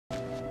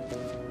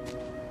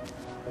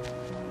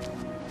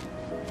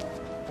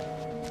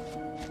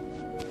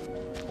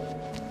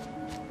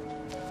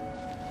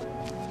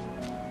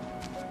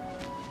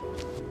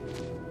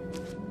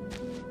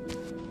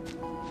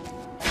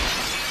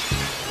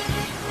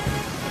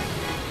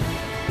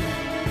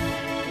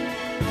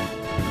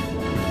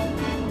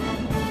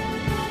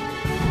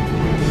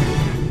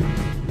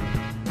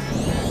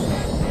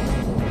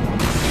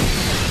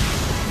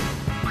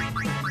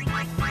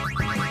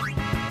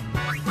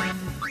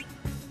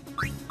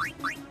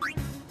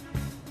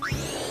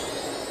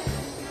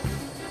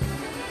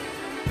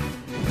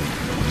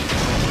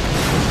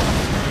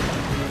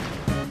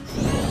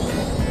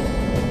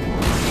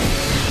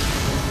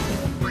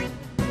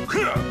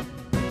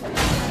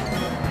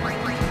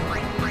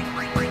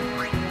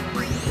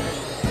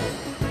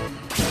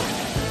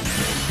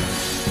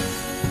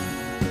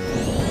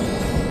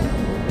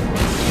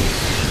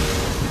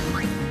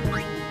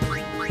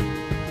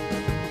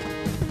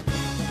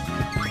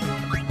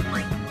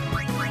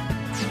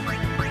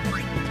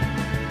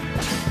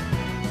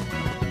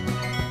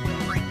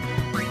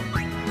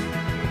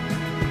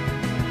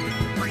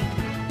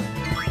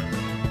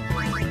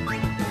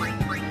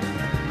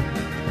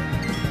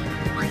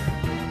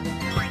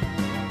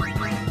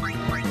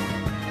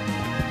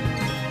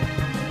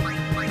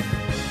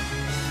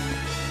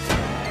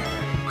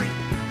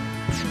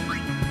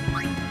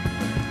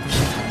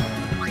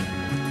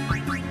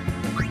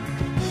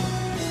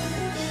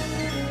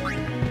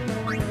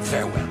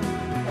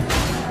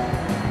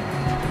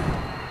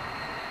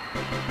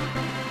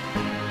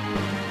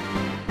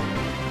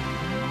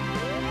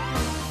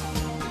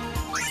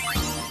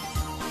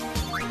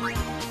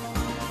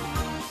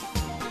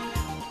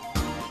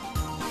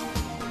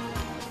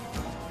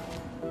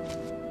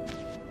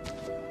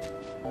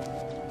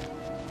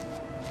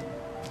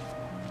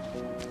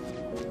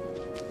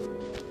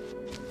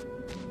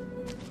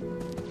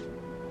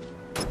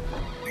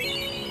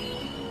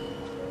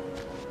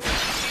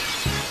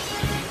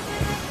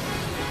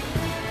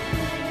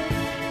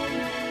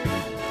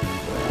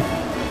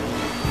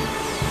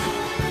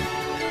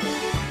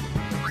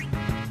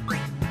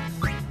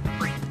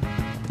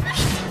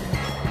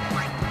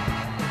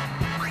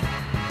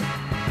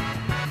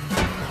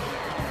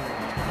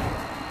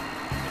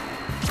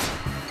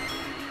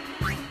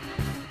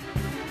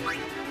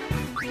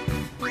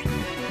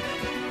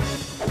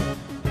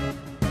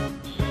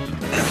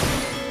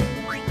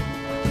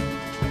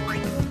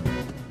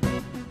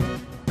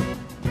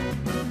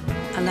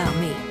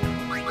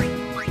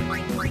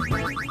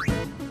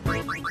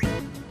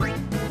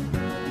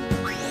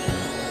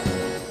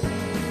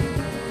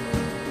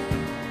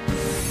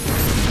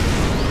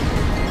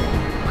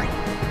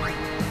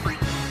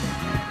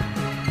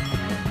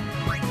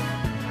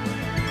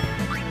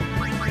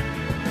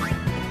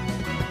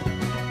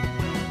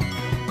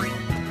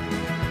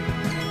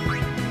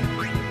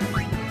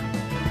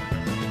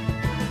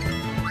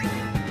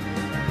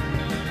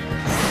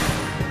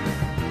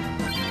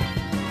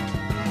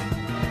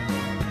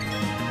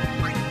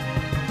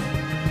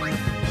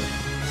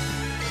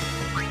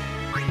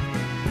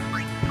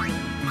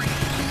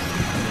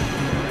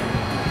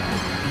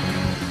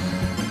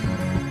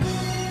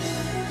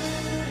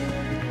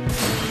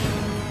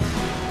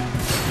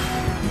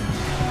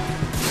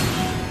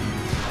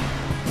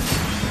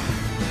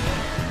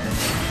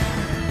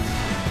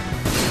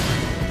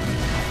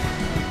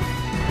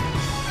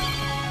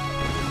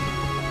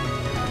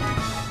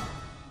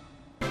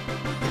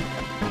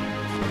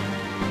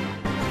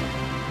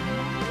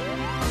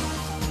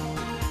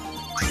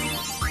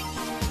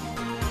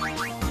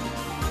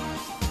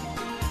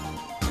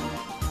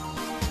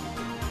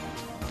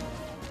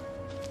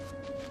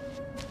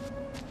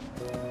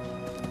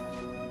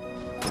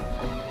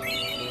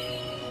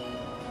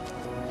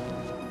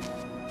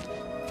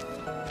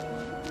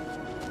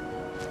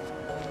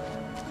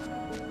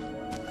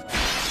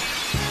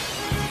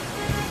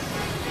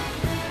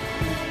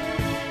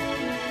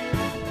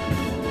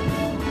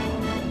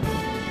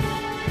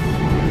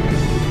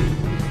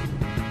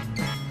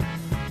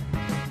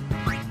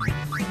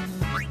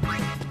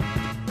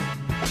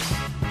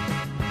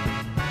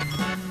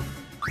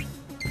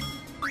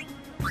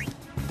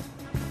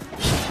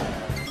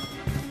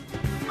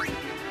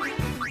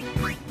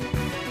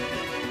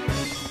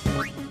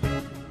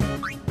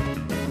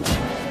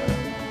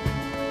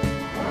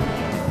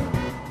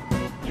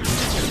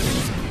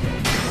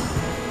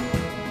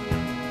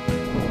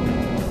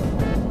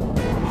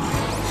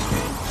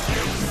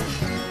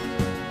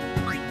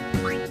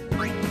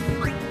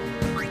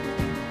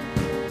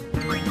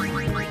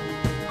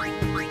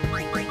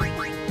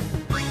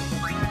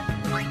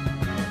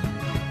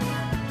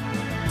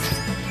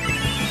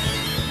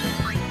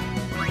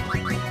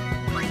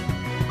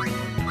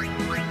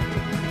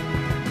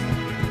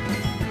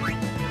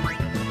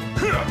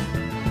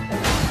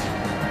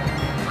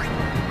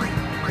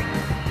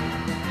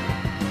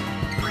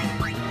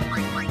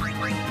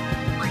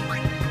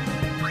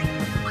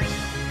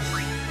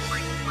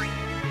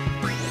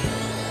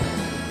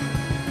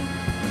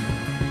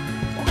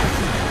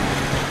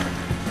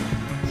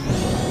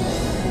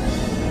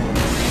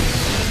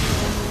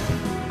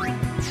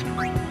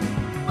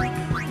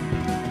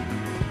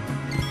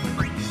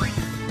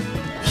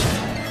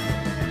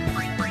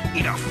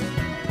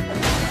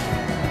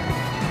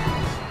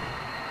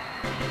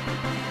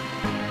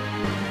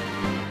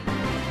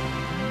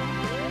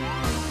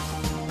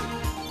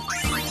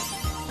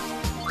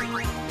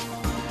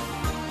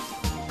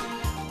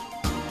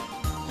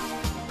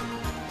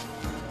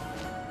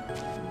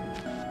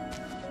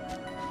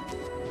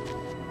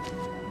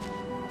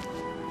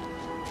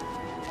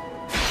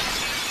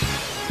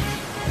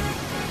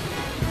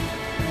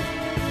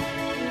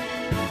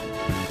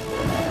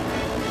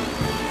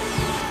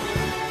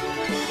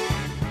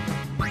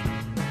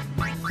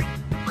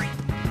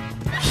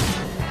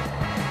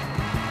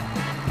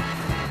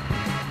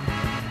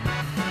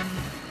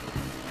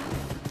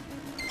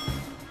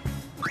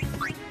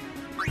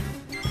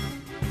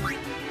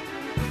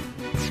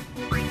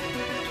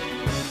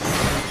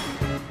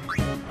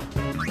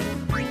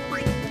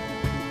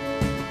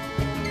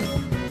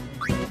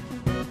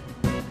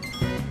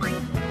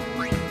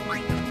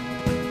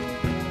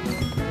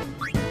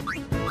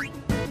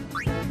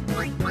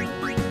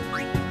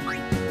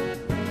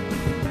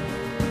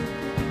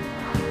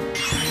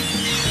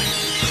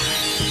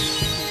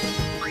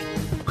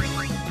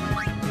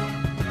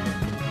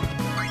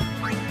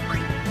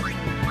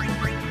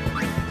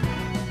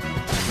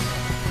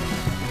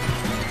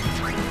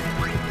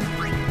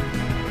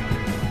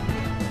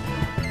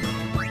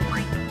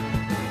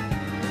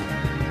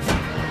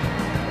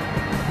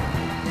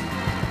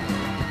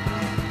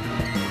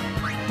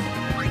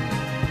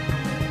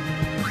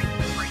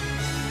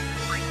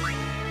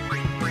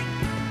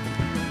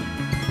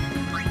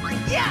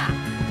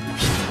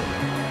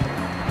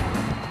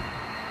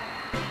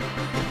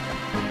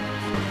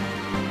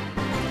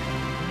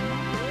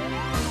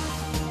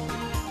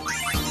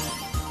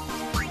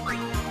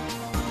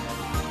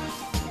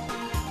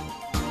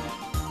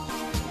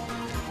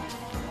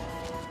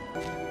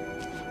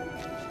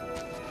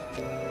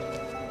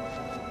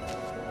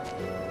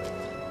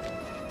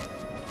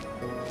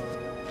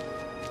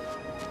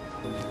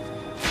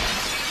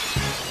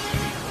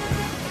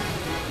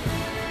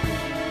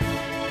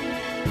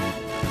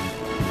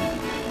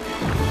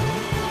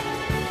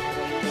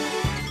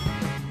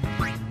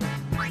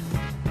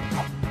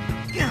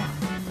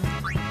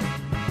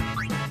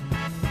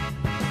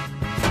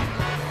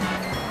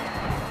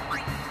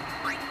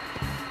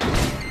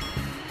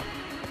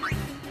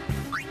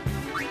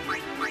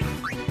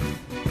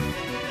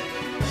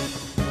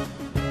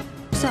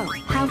So,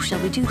 how shall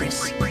we do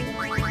this?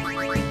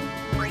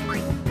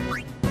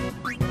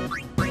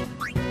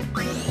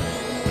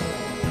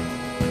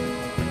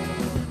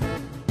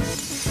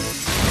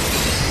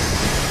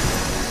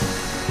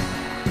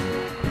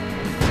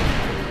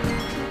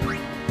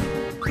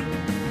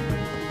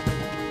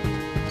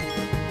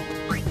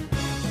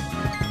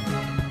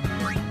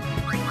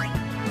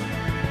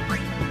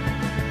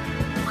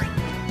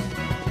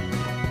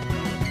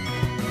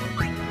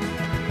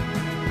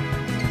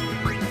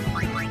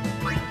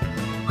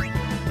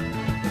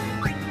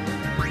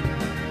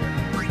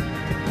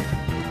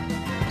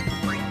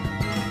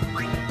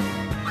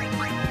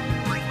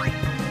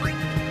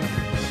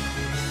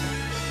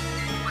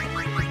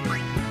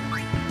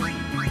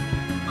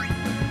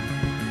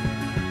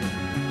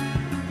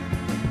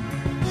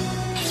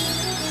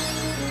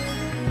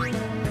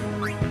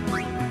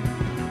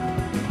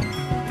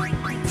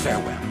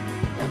 Farewell.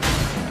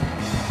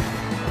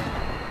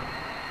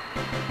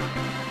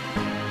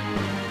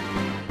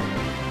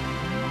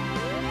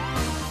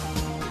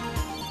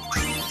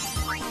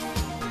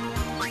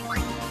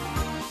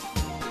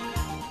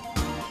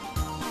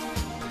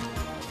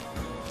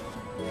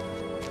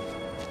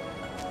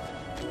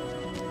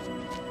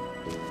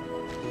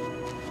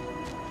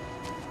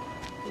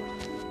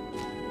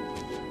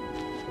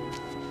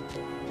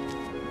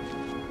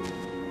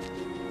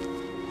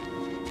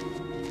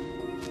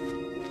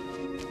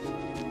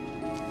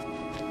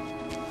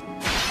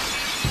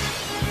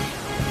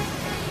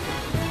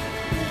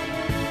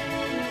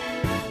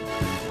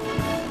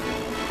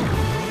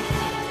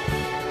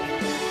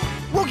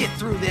 We'll get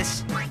through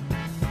this.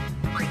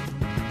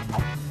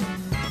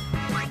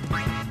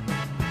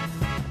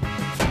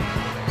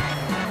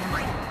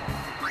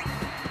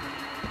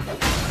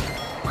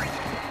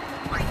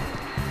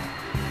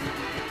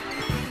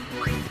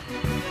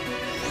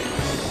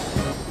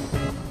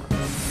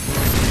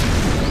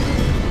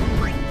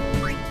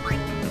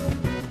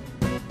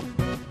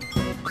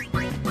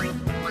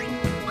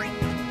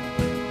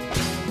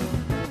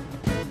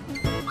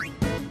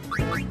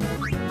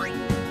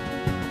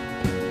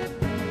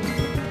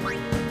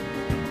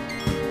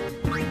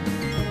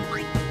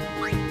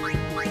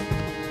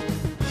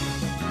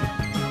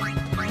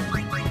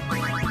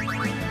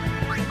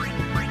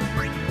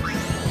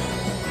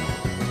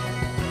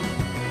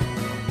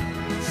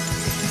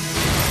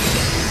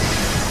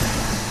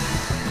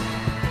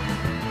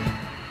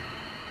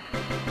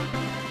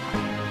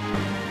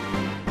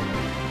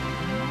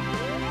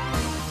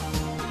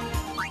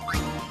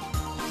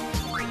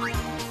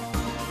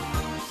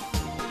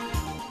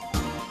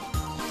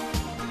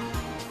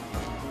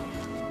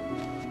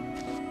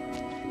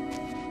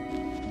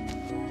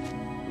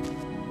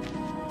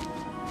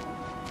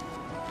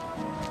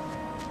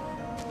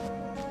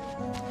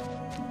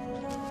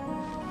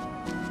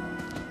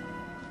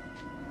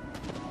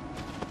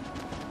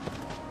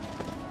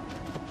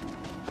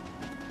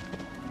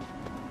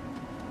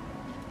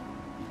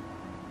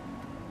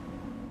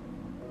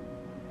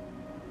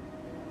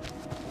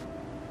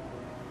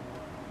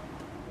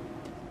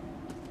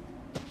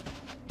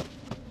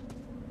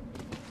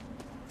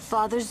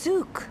 Father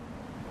Zook.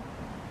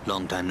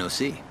 Long time no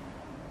see.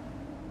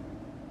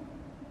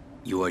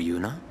 You are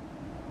Yuna?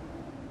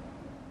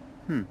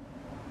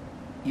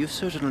 You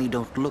certainly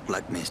don't look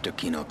like Maester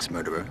Kinok's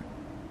murderer.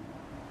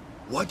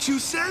 What you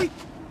say?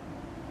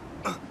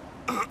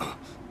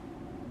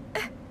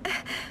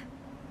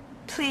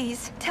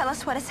 Please, tell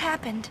us what has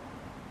happened.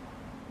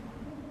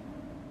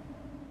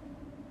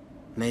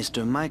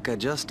 Maester Micah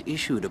just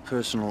issued a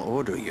personal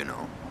order, you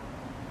know.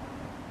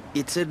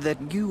 It said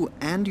that you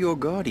and your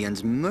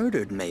guardians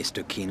murdered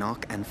Maester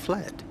Kinok and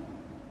fled.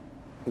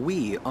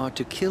 We are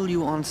to kill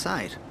you on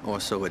sight, or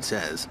so it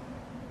says.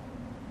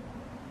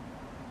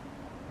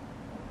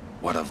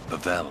 What of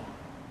Pavel?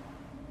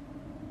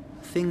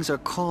 Things are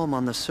calm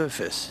on the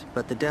surface,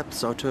 but the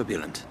depths are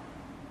turbulent.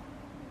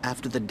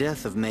 After the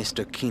death of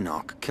Maester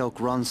Kinok, Kelk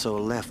Ronso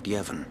left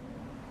Yevon.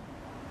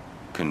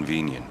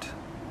 Convenient.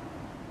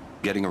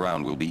 Getting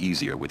around will be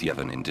easier with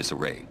Yevon in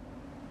disarray.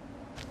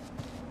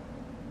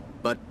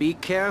 But be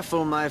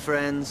careful, my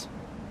friends.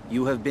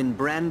 You have been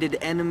branded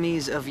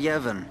enemies of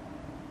Yevon.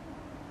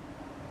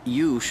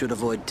 You should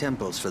avoid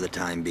temples for the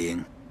time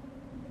being.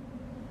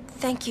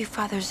 Thank you,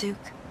 Father Zook,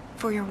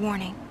 for your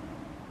warning.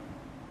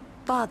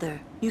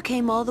 Father, you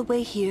came all the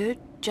way here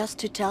just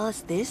to tell us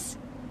this?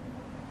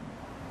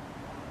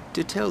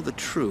 To tell the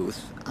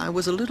truth, I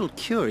was a little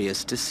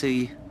curious to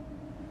see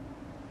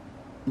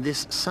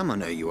this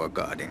summoner you are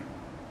guarding.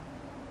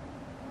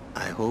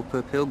 I hope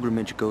her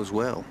pilgrimage goes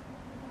well.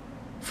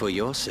 For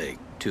your sake,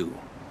 too.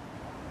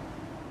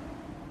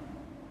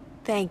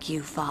 Thank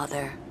you,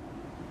 Father.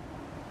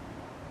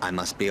 I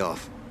must be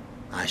off.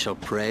 I shall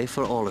pray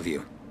for all of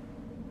you.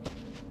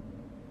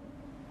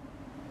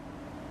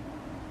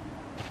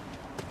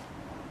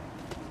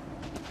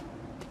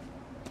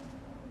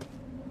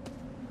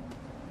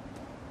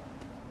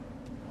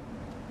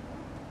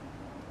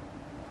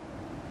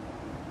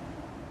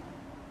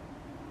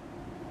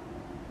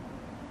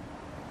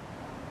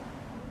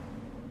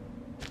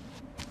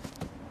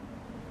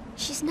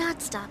 She's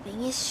not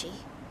stopping, is she?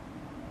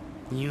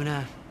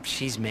 Yuna,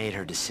 she's made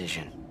her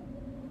decision.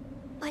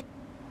 But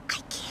I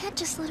can't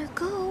just let her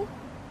go.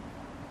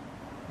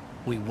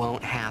 We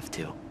won't have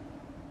to.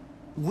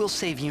 We'll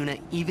save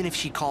Yuna even if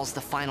she calls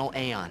the final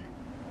Aeon.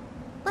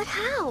 But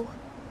how?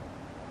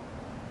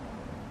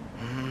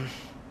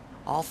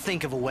 I'll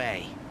think of a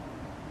way.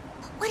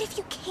 What if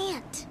you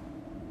can't?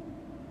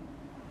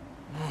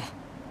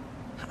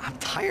 I'm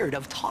tired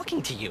of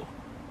talking to you.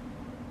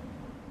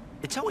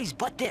 It's always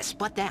but this,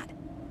 but that.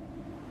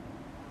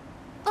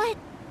 But...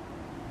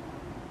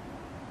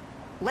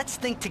 Let's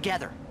think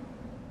together.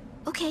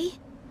 Okay.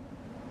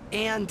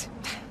 And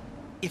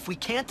if we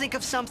can't think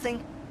of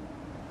something,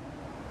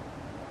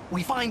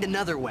 we find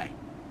another way.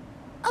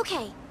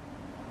 Okay.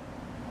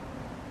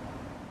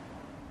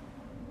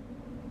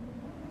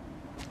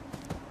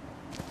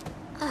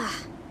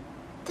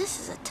 This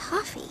is a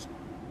toughie.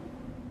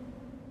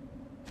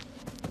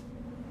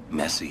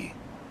 Messy.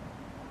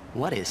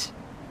 What is?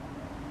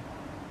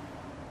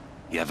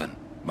 Yevon,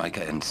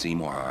 Micah and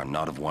Seymour are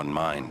not of one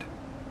mind.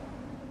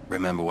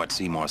 Remember what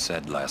Seymour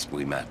said last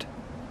we met.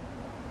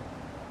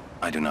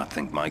 I do not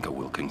think Micah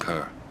will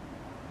concur.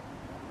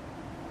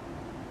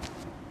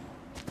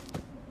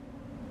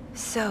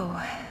 So,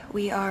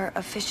 we are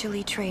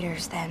officially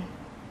traitors then.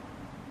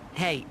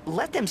 Hey,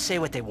 let them say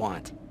what they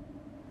want.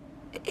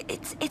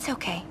 It's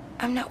okay.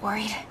 I'm not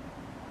worried.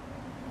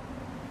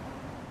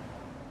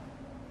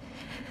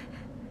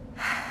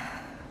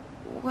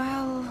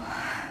 Well...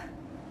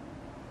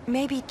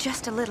 maybe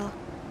just a little.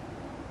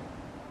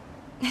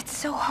 It's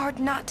so hard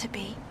not to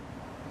be.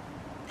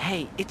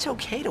 Hey, it's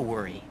okay to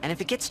worry, and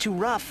if it gets too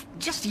rough,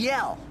 just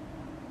yell.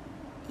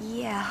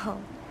 Yeah.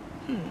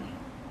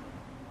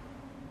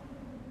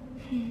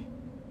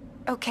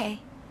 Okay.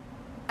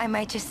 I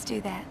might just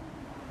do that.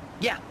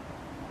 Yeah.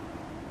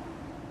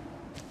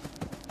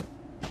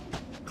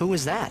 Who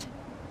was that?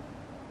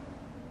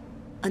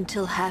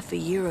 Until half a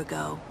year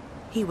ago,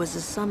 he was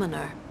a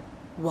summoner.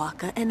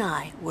 Waka and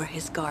I were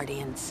his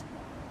guardians.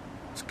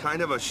 It's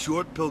kind of a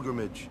short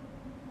pilgrimage.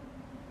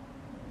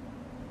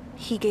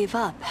 He gave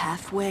up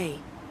halfway,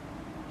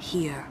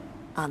 here,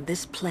 on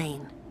this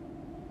plane.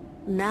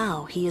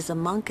 Now he is a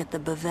monk at the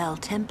Bavel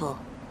Temple.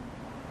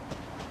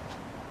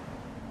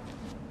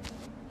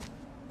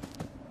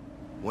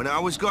 When I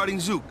was guarding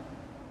Zook,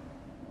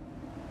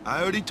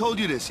 I already told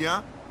you this,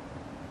 yeah?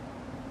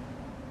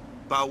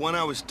 About when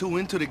I was too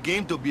into the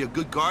game to be a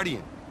good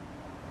guardian.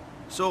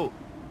 So,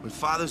 when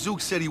Father Zook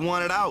said he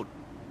wanted out,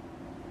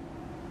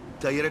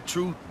 tell you the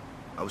truth,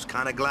 I was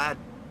kinda glad.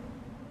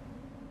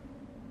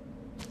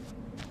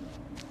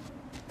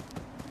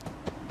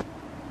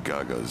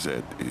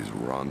 Gagazet is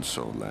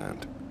Ronso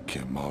land,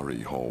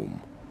 Kimari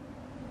home.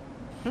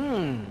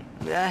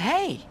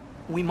 Hey,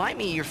 we might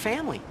meet your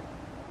family.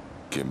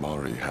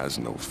 Kimari has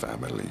no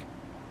family,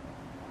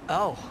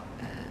 Oh,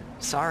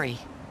 sorry.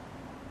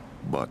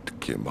 but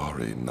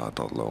Kimari not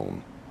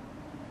alone.